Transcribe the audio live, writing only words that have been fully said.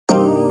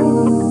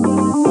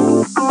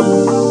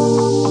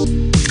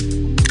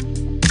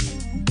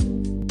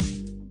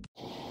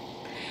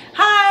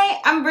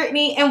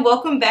Stephanie and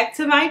welcome back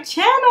to my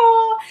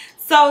channel.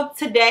 So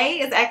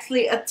today is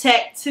actually a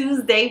Tech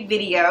Tuesday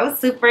video.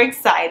 Super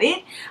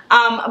excited.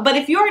 But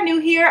if you are new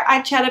here,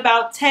 I chat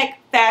about tech,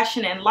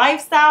 fashion, and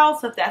lifestyle.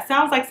 So if that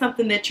sounds like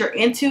something that you're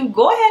into,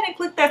 go ahead and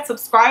click that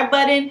subscribe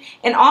button.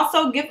 And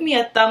also give me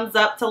a thumbs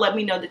up to let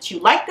me know that you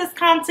like this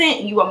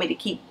content and you want me to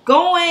keep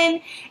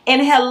going.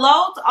 And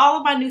hello to all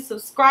of my new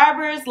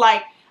subscribers.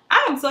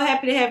 I am so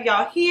happy to have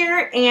y'all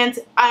here, and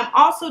I'm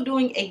also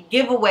doing a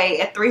giveaway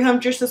at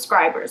 300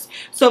 subscribers.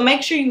 So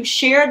make sure you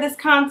share this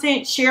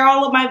content, share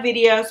all of my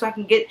videos so I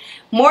can get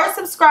more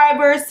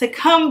subscribers to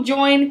come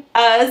join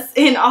us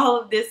in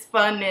all of this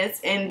funness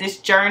and this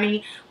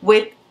journey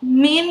with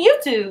me and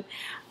YouTube.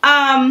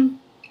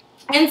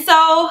 And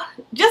so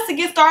just to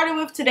get started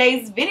with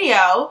today's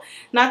video,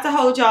 not to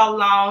hold y'all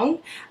long,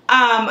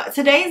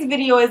 today's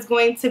video is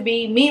going to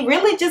be me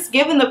really just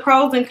giving the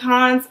pros and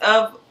cons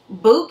of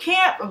boot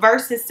camp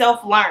versus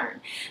self-learn.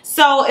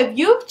 So if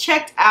you've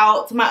checked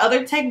out my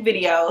other tech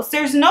videos,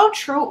 there's no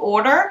true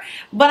order,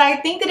 but I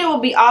think that it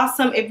would be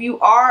awesome if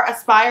you are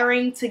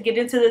aspiring to get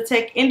into the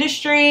tech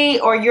industry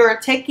or you're a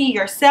techie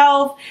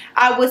yourself.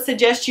 I would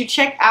suggest you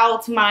check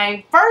out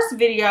my first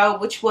video,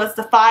 which was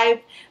the 5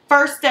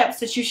 first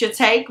steps that you should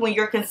take when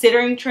you're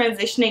considering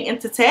transitioning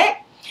into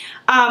tech.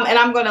 And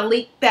I'm going to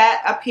link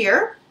that up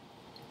here.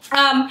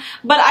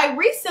 But I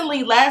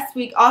recently, last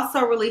week,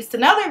 also released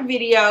another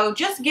video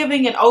just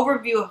giving an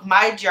overview of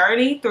my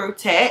journey through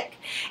tech,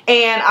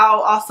 and I'll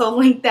also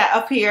link that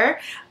up here.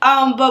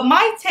 But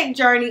my tech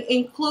journey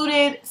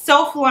included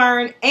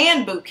self-learn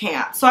and boot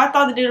camp, so I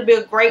thought that it would be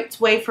a great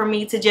way for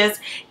me to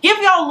just give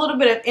y'all a little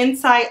bit of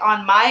insight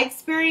on my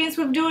experience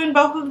with doing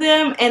both of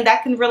them, and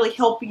that can really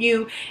help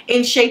you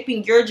in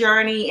shaping your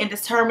journey and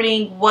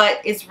determining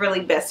what is really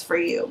best for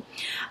you.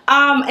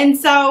 And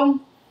so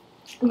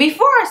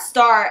before I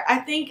start, I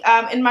think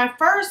in my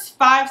first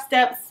 5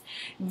 steps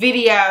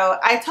video,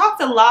 I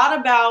talked a lot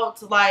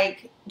about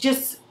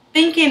just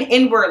thinking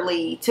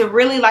inwardly, to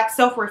really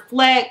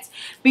self-reflect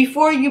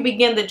before you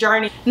begin the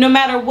journey. No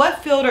matter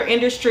what field or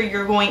industry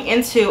you're going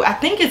into, I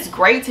think it's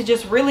great to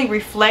just really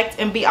reflect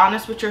and be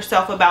honest with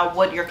yourself about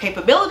what your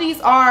capabilities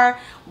are,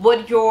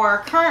 what your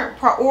current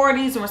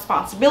priorities and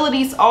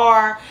responsibilities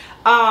are,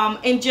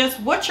 and just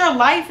what your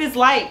life is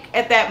like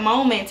at that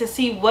moment to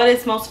see what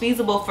is most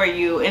feasible for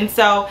you. And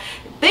so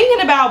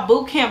thinking about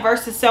boot camp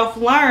versus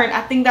self-learn,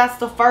 I think that's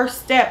the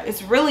first step,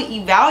 is really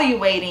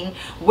evaluating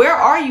where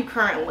are you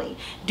currently.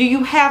 Do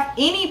you have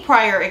any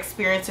prior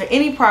experience or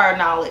any prior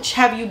knowledge?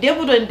 Have you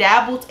dabbled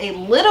a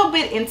little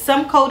bit in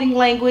some coding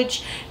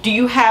language? Do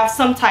you have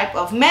some type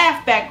of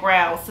math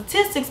background,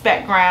 statistics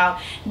background,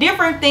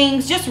 different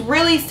things? Just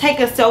really take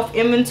a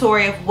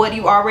self-inventory of what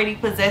you already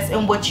possess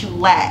and what you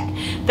lack.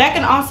 That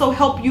can also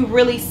help you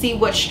really see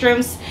what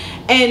strengths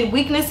and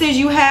weaknesses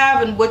you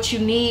have and what you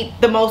need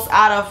the most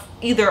out of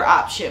either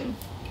option.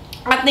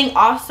 I think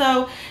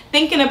also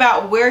thinking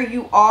about where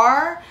you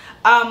are,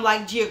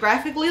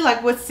 geographically,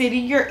 what city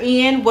you're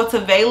in, what's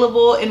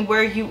available and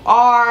where you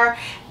are,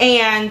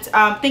 and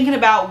thinking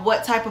about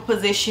what type of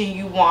position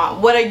you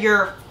want. What are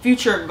your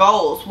future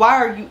goals? Why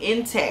are you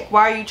in tech?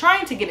 Why are you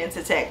trying to get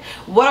into tech?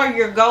 What are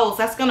your goals?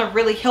 That's going to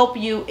really help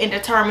you in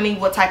determining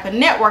what type of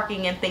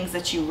networking and things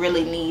that you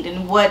really need,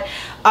 and what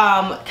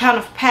kind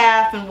of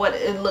path and what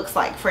it looks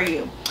like for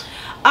you.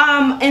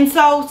 And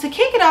so to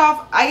kick it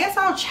off, I guess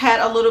I'll chat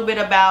a little bit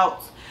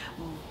about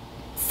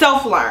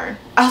self-learn.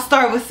 I'll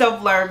start with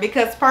self-learn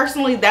because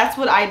personally that's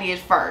what I did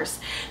first.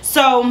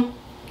 So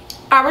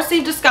I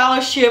received a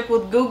scholarship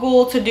with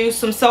Google to do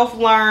some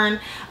self-learn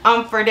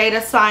for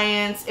data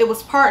science. It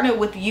was partnered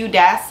with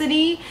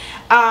Udacity,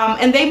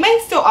 and they may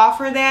still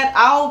offer that.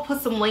 I'll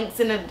put some links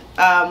in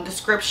the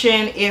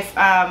description if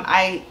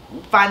I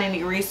find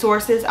any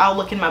resources. I'll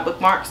look in my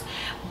bookmarks.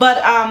 But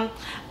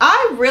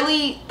I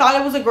really thought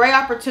it was a great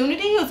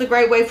opportunity. It was a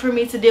great way for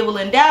me to dibble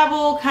and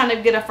dabble, kind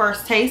of get a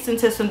first taste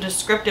into some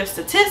descriptive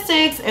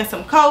statistics and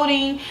some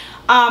coding.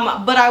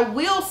 But I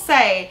will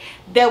say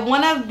that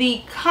one of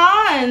the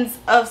cons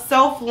of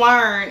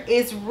self-learn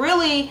is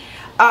really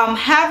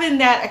having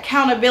that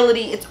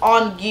accountability. It's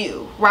on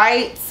you,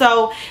 right?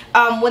 So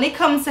when it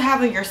comes to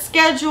having your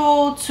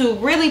schedule, to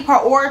really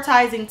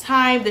prioritizing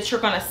time that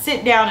you're going to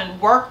sit down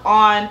and work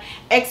on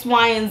X,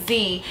 Y, and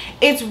Z,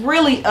 it's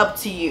really up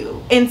to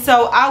you. And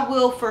so I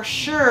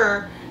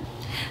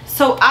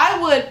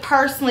would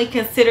personally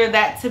consider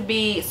that to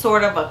be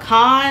sort of a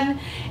con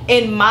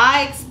in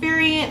my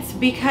experience,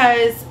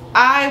 because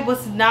I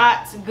was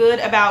not good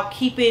about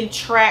keeping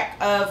track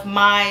of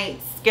my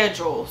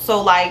schedule.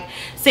 So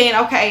saying,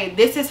 okay,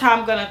 this is how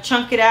I'm going to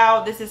chunk it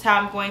out, this is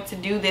how I'm going to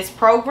do this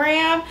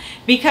program,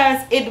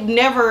 because it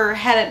never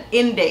had an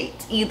end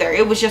date either.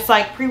 It was just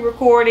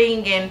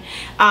pre-recording, and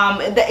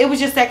it was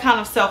just that kind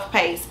of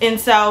self-paced. And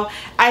so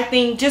I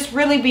think just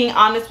really being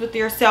honest with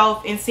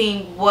yourself and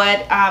seeing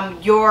what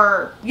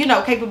your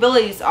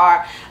capabilities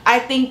are. I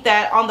think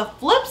that on the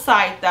flip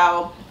side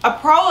though, a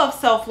pro of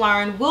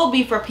self-learn will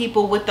be for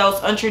people with those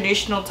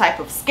untraditional type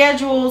of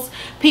schedules,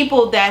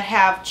 people that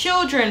have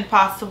children,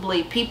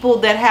 possibly people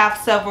that have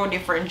several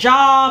different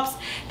jobs,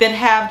 that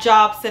have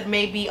jobs that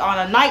may be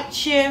on a night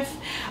shift.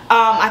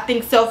 I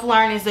think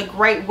self-learn is a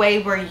great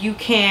way where you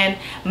can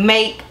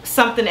make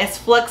something as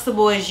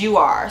flexible as you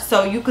are.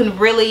 So you can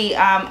really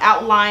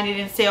outline it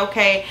and say,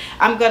 okay,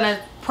 I'm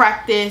gonna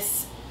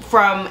practice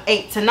from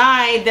 8 to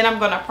 9, then I'm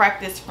going to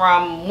practice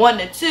from 1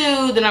 to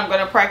 2, then I'm going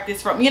to practice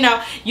from, you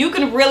know, you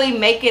can really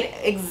make it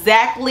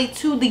exactly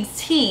to the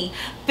T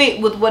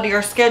fit with what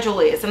your schedule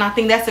is. And I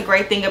think that's a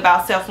great thing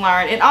about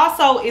self-learn. And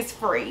also it's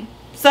free.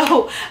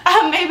 So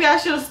maybe I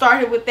should have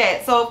started with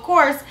that. So of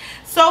course,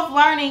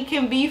 self-learning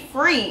can be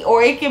free,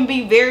 or it can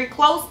be very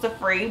close to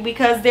free,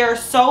 because there are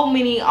so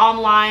many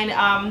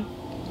online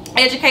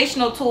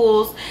educational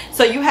tools.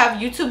 So you have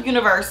YouTube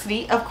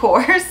University, of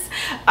course,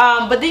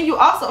 but then you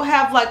also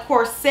have like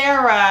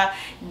Coursera,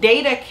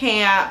 Data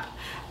Camp.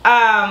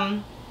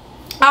 I'll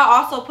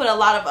also put a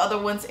lot of other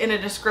ones in the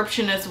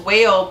description as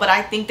well, but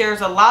I think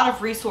there's a lot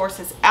of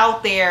resources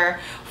out there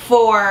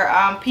for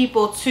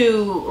people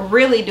to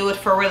really do it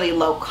for really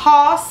low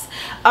cost.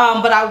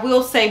 But I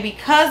will say,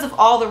 because of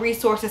all the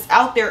resources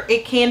out there,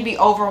 it can be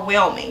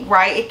overwhelming,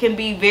 right? It can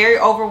be very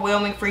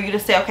overwhelming for you to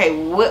say,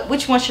 okay,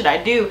 which one should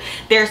I do?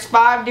 There's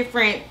 5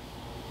 different,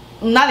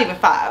 not even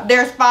 5,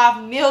 there's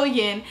 5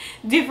 million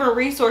different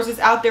resources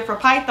out there for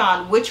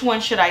Python. Which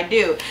one should I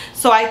do?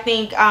 So I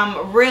think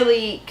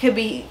really could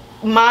be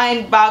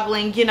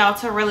mind-boggling, you know,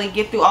 to really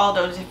get through all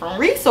those different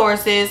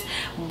resources,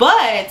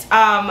 but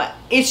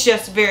it's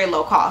just very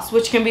low cost,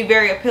 which can be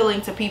very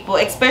appealing to people,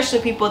 especially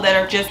people that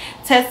are just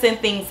testing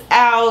things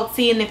out,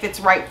 seeing if it's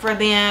right for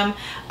them,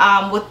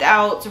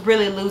 without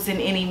really losing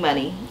any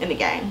money in the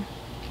game.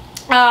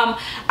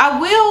 I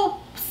will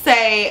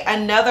say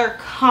another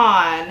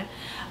con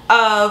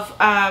of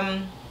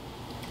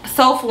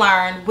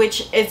self-learn,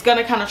 which is going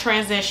to kind of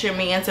transition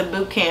me into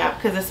Bootcamp,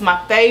 because it's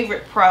my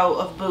favorite pro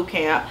of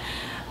Bootcamp.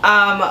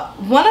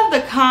 One of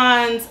the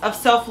cons of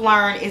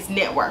self-learn is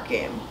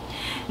networking.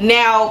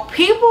 Now,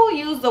 people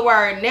use the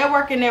word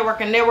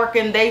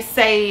networking. They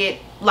say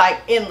it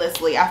like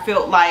endlessly. I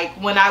felt like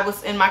when I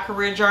was in my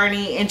career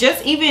journey, and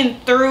just even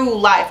through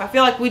life, I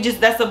feel like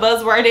that's a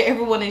buzzword that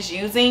everyone is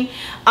using,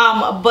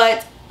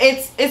 but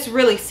it's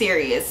really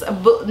serious.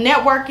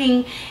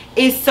 Networking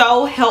is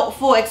so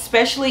helpful,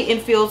 especially in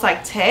fields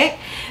like tech,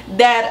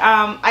 that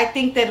I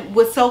think that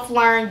with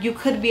self-learn you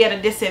could be at a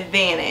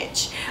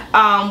disadvantage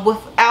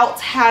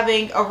without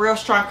having a real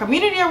strong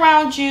community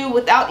around you,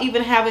 without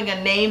even having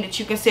a name that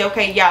you can say,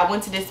 okay, yeah, I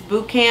went to this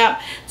boot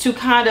camp to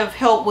kind of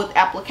help with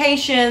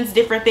applications,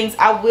 different things.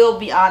 I will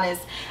be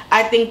honest,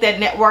 I think that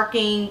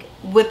networking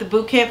with the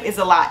bootcamp is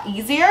a lot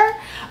easier,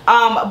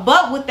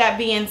 but with that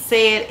being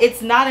said,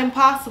 it's not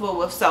impossible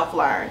with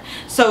self-learn.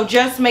 So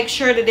just make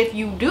sure that if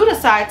you do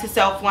decide to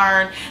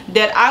self-learn,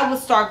 that I would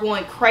start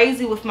going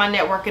crazy with my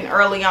networking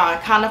early on.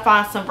 Kind of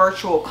find some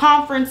virtual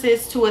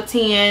conferences to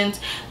attend,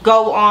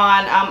 go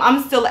on.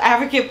 I'm still an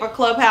advocate for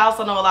Clubhouse.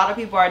 I know a lot of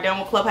people are done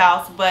with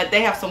Clubhouse, but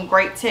they have some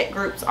great tech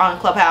groups on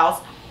Clubhouse.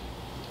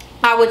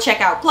 I would check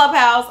out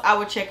Clubhouse. I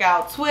would check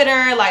out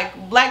Twitter,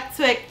 like Black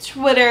Tech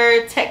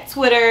Twitter, Tech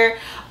Twitter.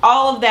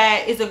 All of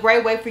that is a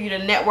great way for you to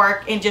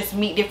network and just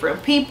meet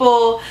different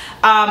people.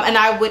 And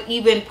I would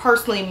even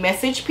personally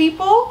message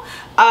people.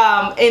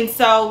 And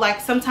so like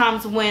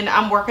sometimes when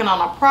I'm working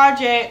on a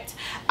project,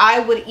 I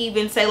would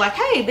even say like,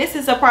 hey, this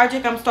is a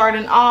project I'm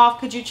starting off.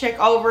 Could you check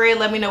over it?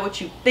 Let me know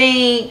what you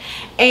think.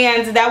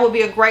 And that would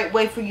be a great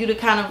way for you to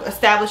kind of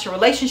establish a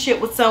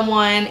relationship with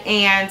someone,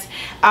 and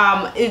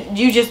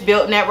you just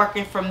build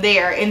networking from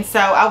there. And so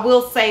I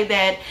will say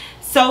that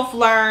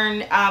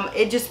self-learn,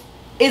 it just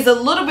is a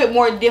little bit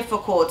more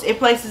difficult. It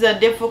places a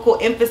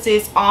difficult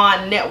emphasis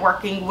on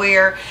networking,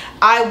 where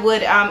I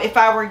would, if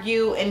I were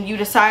you and you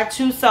decide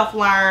to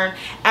self-learn,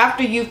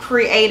 after you've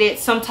created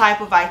some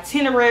type of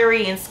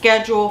itinerary and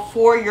schedule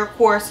for your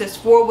courses,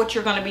 for what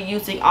you're going to be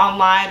using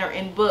online or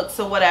in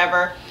books or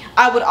whatever,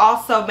 I would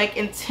also make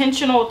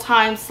intentional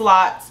time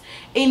slots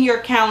in your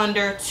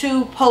calendar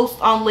to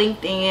post on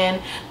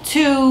LinkedIn,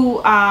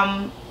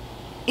 to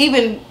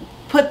even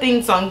put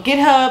things on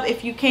GitHub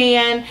if you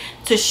can,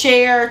 to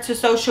share to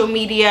social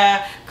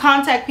media,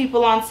 contact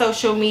people on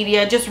social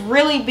media, just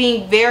really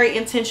being very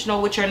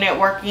intentional with your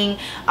networking,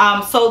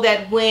 so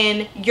that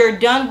when you're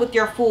done with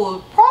your full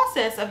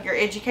process of your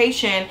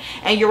education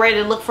and you're ready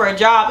to look for a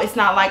job, it's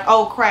not like,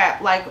 oh crap,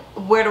 like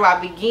where do I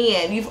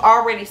begin? You've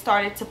already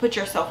started to put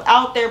yourself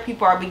out there.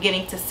 People are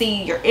beginning to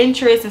see your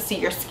interests and see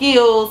your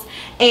skills,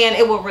 and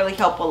it will really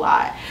help a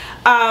lot.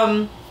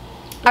 I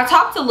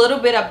talked a little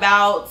bit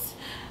about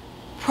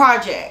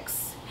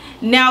projects.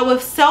 Now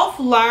with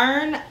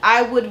self-learn,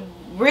 I would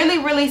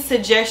really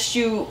suggest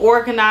you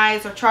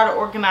organize, or try to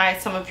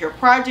organize some of your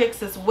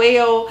projects as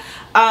well,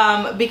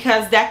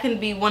 because that can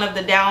be one of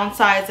the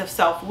downsides of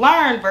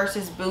self-learn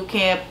versus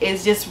bootcamp,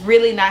 is just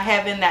really not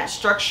having that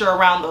structure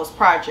around those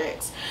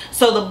projects.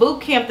 So the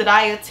bootcamp that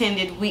I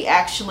attended, we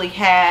actually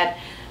had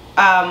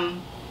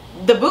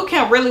the boot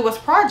camp really was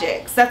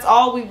projects. That's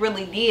all we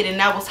really did, and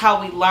that was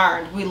how we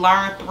learned. We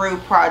learned through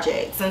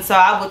projects. And so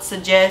I would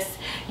suggest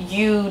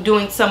you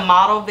doing some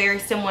model very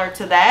similar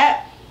to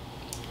that.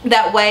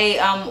 That way,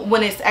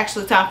 when it's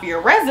actually time for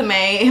your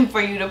resume and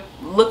for you to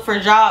look for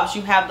jobs,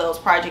 you have those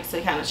projects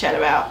to kind of chat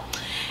about.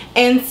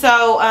 And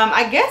so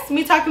I guess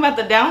me talking about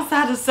the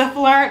downside of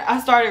self-learn,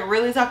 I started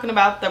really talking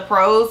about the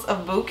pros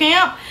of boot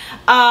camp.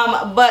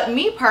 But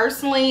me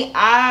personally,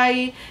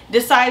 I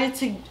decided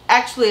to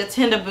actually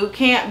attend a boot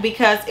camp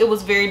because it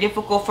was very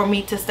difficult for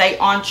me to stay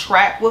on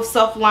track with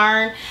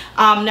self-learn.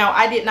 Now,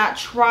 I did not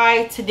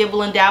try to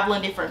dibble and dabble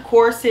in different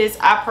courses.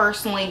 I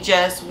personally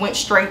just went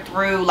straight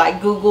through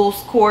like Google's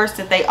course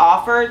that they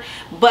offered,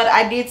 but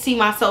I did see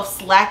myself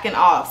slacking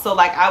off. So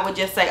like I would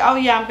just say, oh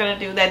yeah, I'm gonna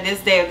do that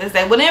this day or this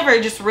day, whenever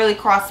it just really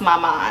crossed my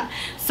mind.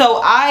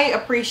 So I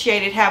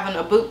appreciated having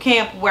a boot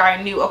camp where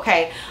I knew,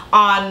 okay,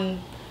 on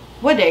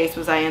what days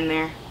was I in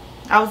there?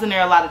 I was in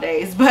there a lot of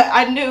days, but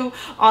I knew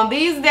on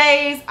these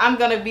days I'm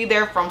going to be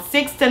there from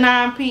 6 to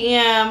 9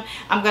 p.m.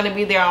 I'm going to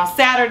be there on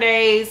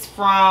Saturdays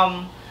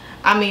from,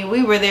 I mean,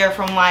 we were there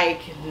from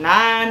like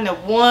 9 to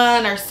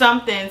 1 or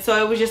something.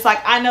 So it was just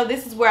like, I know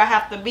this is where I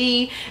have to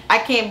be. I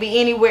can't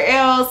be anywhere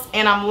else.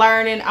 And I'm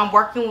learning. I'm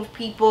working with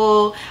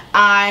people.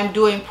 I'm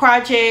doing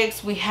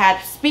projects. We had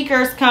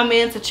speakers come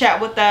in to chat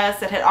with us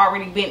that had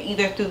already been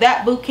either through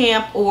that boot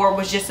camp or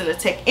was just in the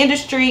tech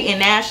industry in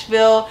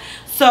Nashville.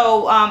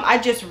 So I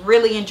just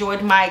really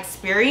enjoyed my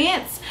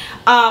experience.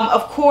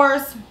 Of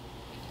course,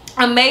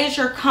 a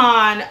major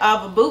con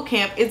of a boot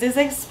camp is it's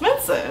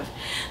expensive.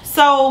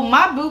 So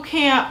my boot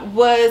camp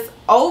was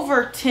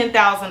over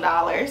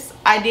 $10,000.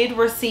 I did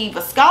receive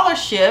a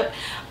scholarship.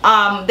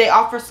 They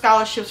offer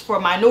scholarships for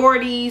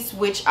minorities,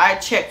 which I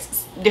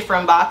checked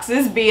different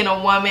boxes, being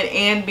a woman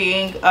and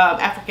being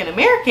African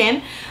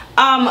American.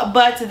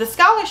 But the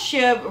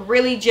scholarship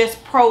really just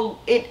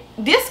it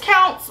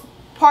discounts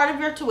part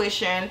of your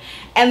tuition,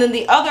 and then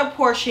the other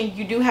portion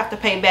you do have to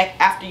pay back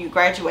after you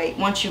graduate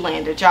once you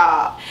land a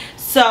job.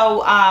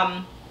 So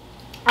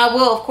I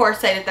will of course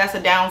say that that's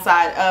a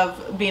downside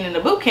of being in a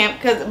boot camp,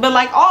 but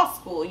like all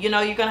school, you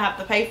know, you're gonna have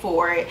to pay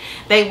for it.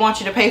 They want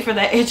you to pay for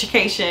that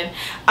education.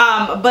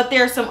 But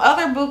there are some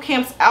other boot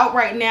camps out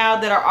right now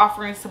that are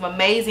offering some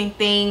amazing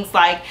things,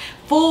 like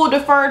full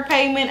deferred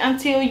payment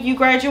until you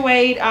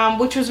graduate,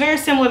 which was very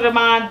similar to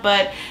mine.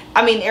 But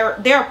I mean,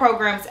 there are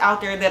programs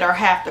out there that are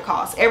half the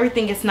cost.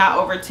 Everything is not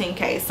over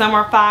 10K. Some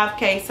are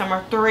 5K, some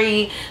are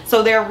 3.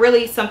 So there are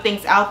really some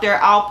things out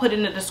there. I'll put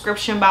in the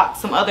description box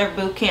some other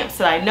boot camps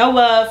that I know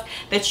of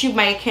that you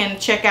can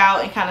check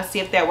out and kind of see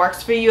if that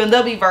works for you. And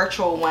there'll be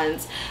virtual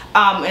ones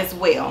as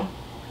well.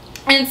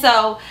 And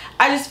so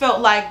I just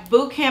felt like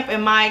boot camp,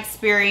 in my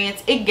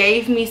experience, it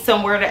gave me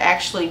somewhere to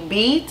actually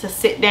be, to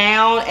sit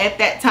down at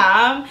that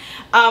time.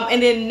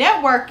 And then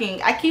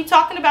networking, I keep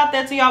talking about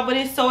that to y'all, but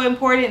it's so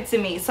important to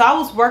me. So I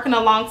was working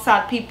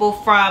alongside people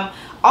from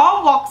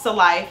all walks of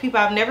life, people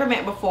I've never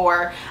met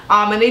before,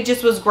 and it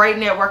just was great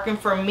networking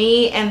for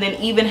me. And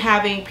then even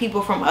having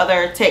people from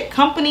other tech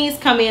companies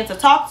come in to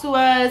talk to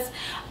us.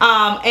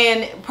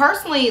 And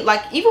personally,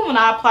 like even when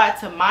I applied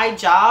to my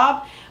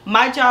job,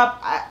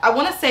 I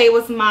want to say it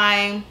was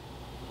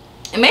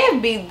it may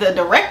have been the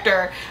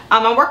director.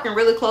 I'm working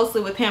really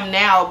closely with him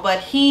now, but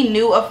he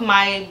knew of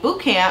my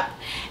boot camp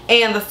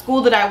and the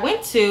school that I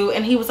went to,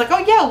 and he was like, oh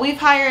yeah, we've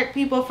hired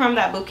people from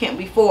that boot camp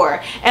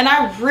before. And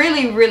I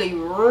really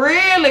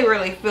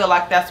feel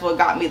like that's what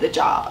got me the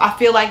job. I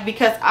feel like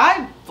because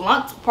I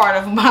flunked part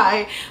of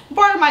my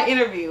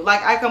interview,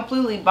 like I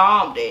completely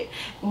bombed it,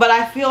 but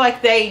I feel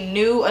like they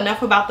knew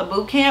enough about the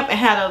boot camp and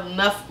had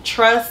enough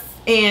trust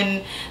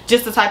in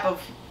just the type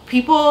of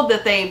people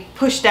that they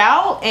pushed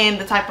out and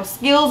the type of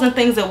skills and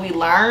things that we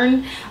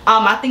learned.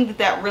 I think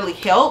that really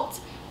helped.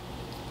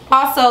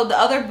 Also, the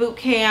other boot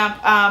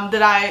camp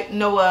that I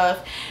know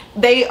of,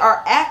 they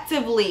are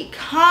actively,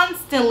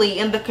 constantly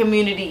in the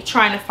community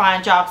trying to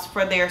find jobs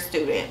for their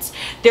students.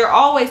 They're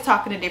always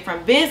talking to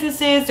different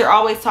businesses. They're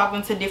always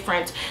talking to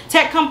different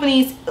tech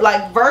companies,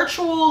 like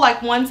virtual,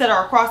 like ones that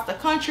are across the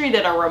country,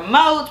 that are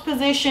remote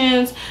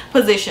positions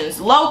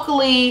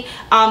locally.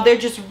 They're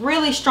just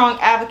really strong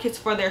advocates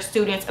for their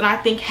students. And I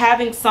think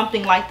having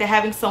something like that,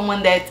 having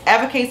someone that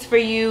advocates for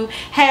you,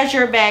 has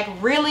your back,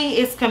 really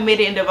is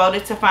committed and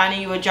devoted to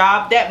finding you a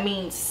job, that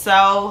means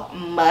so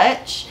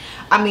much.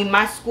 I mean,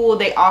 my school,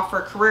 they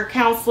offer career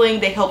counseling.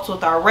 They helped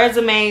with our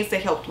resumes.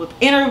 They helped with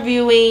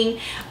interviewing.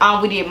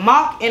 We did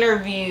mock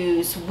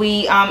interviews.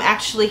 We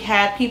actually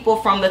had people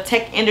from the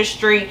tech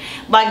industry,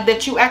 like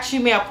that you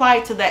actually may apply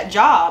to that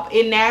job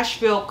in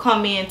Nashville,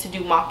 come in to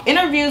do mock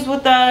interviews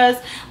with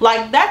us.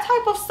 Like that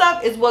type of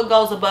stuff is what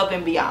goes above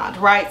and beyond,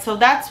 right? So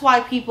that's why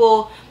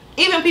people,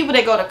 even people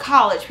that go to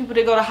college, people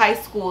that go to high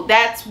school,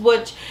 that's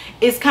what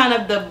is kind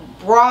of the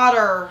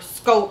broader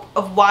scope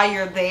of why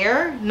you're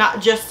there,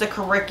 not just the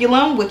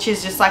curriculum, which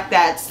is just like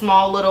that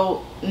small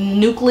little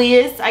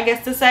nucleus, I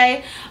guess to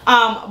say,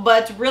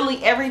 but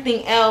really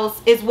everything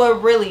else is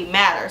what really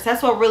matters.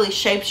 That's what really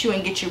shapes you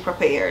and gets you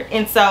prepared.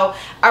 And so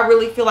I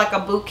really feel like a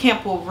boot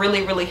camp will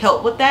really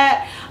help with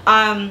that.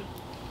 I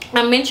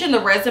mentioned the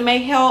resume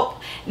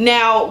help.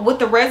 Now with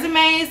the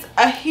resumes,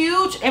 a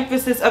huge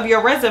emphasis of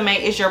your resume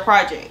is your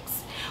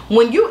projects.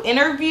 When you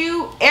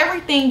interview,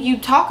 everything you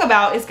talk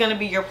about is going to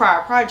be your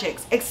prior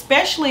projects,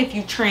 especially if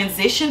you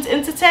transitioned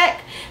into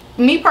tech.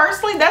 Me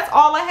personally, that's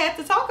all I had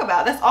to talk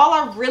about. That's all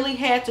I really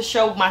had to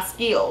show my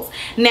skills.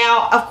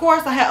 Now, of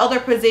course, I had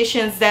other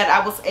positions that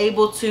I was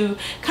able to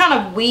kind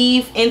of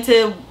weave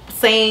into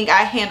saying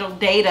I handle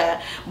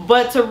data,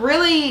 but to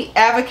really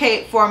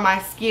advocate for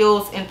my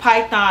skills in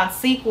Python,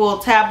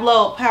 SQL,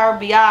 Tableau, Power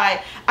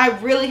BI, I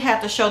really had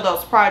to show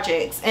those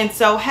projects. And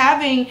so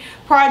having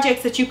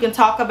projects that you can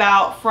talk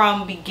about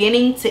from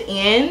beginning to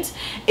end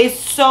is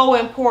so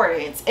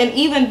important. And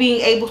even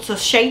being able to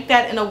shape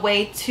that in a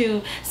way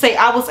to say,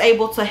 I was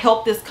able to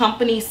help this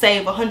company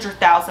save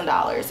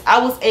 $100,000. I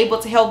was able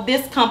to help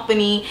this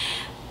company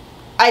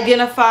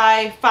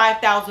identify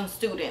 5,000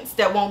 students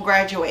that won't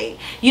graduate.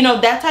 You know,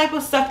 that type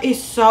of stuff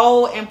is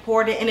so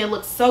important, and it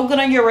looks so good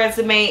on your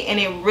resume, and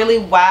it really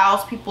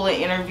wows people in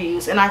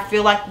interviews. And I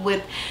feel like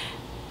with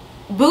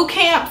boot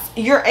camps,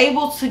 you're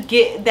able to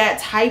get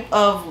that type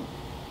of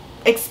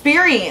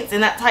experience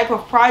and that type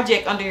of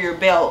project under your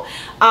belt.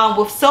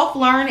 With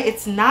self-learn,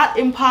 it's not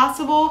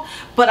impossible,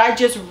 but I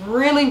just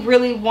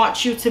really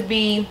want you to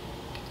be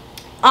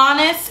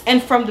honest,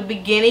 and from the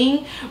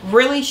beginning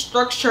really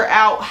structure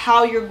out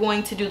how you're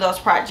going to do those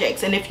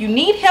projects. And if you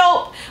need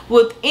help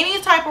with any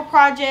type of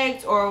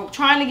project or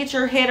trying to get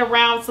your head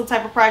around some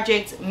type of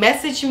project,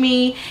 message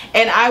me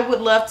and I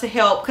would love to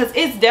help, because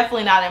it's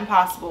definitely not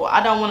impossible.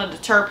 I don't want to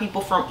deter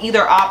people from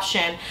either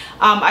option.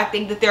 I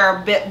think that there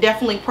are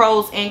definitely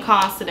pros and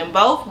cons to them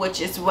both, which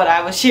is what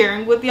I was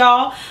sharing with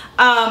y'all.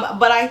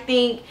 But I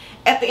think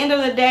at the end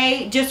of the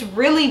day, just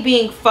really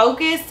being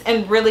focused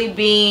and really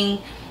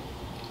being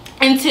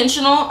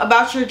intentional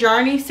about your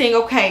journey, saying,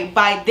 okay,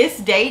 by this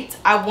date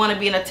I want to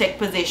be in a tech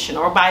position,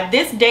 or by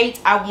this date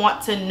I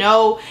want to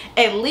know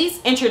at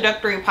least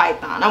introductory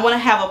Python. I want to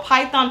have a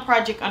Python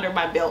project under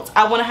my belt.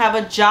 I want to have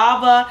a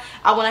Java.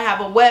 I want to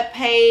have a web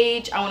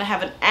page. I want to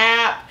have an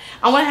app.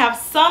 I want to have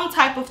some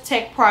type of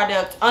tech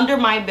product under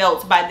my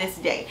belt by this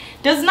day.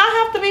 Does not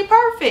have to be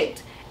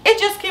perfect. It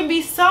just can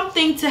be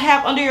something to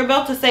have under your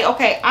belt to say,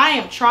 okay, I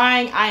am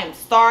trying, I am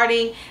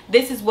starting,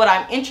 this is what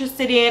I'm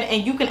interested in.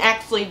 And you can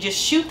actually just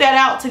shoot that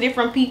out to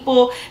different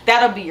people.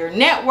 That'll be your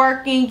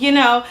networking, you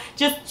know,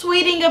 just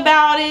tweeting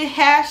about it,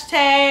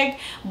 hashtag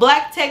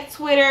Black Tech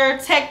Twitter,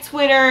 Tech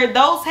Twitter,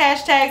 those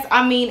hashtags.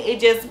 I mean, it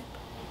just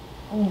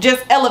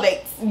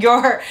elevates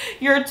your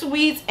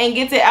tweets and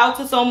gets it out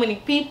to so many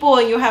people,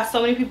 and you'll have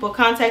so many people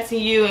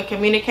contacting you and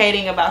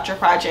communicating about your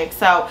project.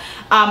 So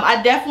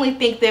I definitely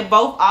think that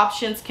both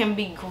options can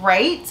be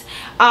great.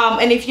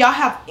 And if y'all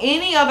have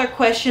any other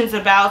questions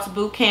about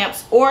boot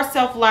camps or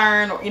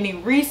self-learn, or any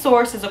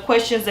resources or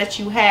questions that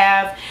you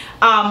have,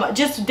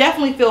 just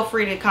definitely feel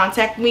free to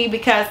contact me,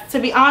 because to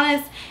be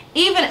honest,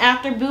 even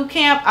after boot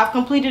camp, I've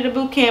completed a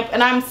boot camp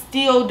and I'm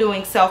still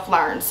doing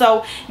self-learn.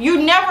 So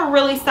you never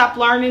really stop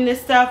learning this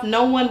stuff.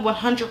 No one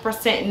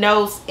 100%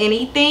 knows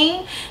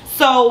anything.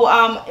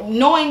 So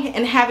knowing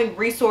and having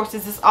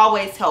resources is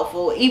always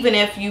helpful. Even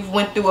if you've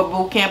went through a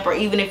boot camp, or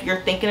even if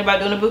you're thinking about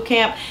doing a boot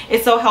camp,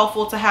 it's so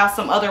helpful to have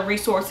some other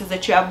resources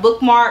that you have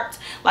bookmarked.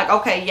 Like,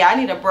 okay, yeah, I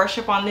need to brush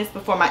up on this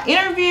before my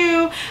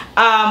interview.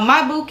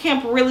 My boot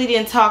camp really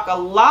didn't talk a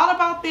lot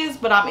about this,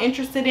 but I'm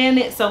interested in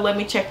it, so let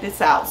me check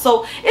this out.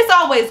 So it's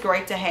always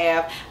great to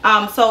have.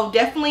 So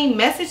definitely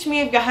message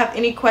me if y'all have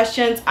any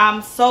questions.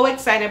 I'm so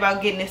excited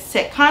about getting this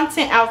tech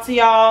content out to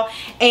y'all.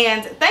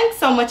 And thanks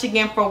so much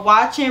again for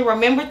watching.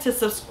 Remember to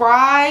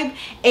subscribe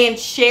and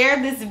share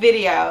this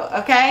video,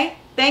 okay?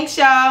 Thanks,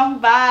 y'all.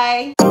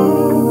 Bye.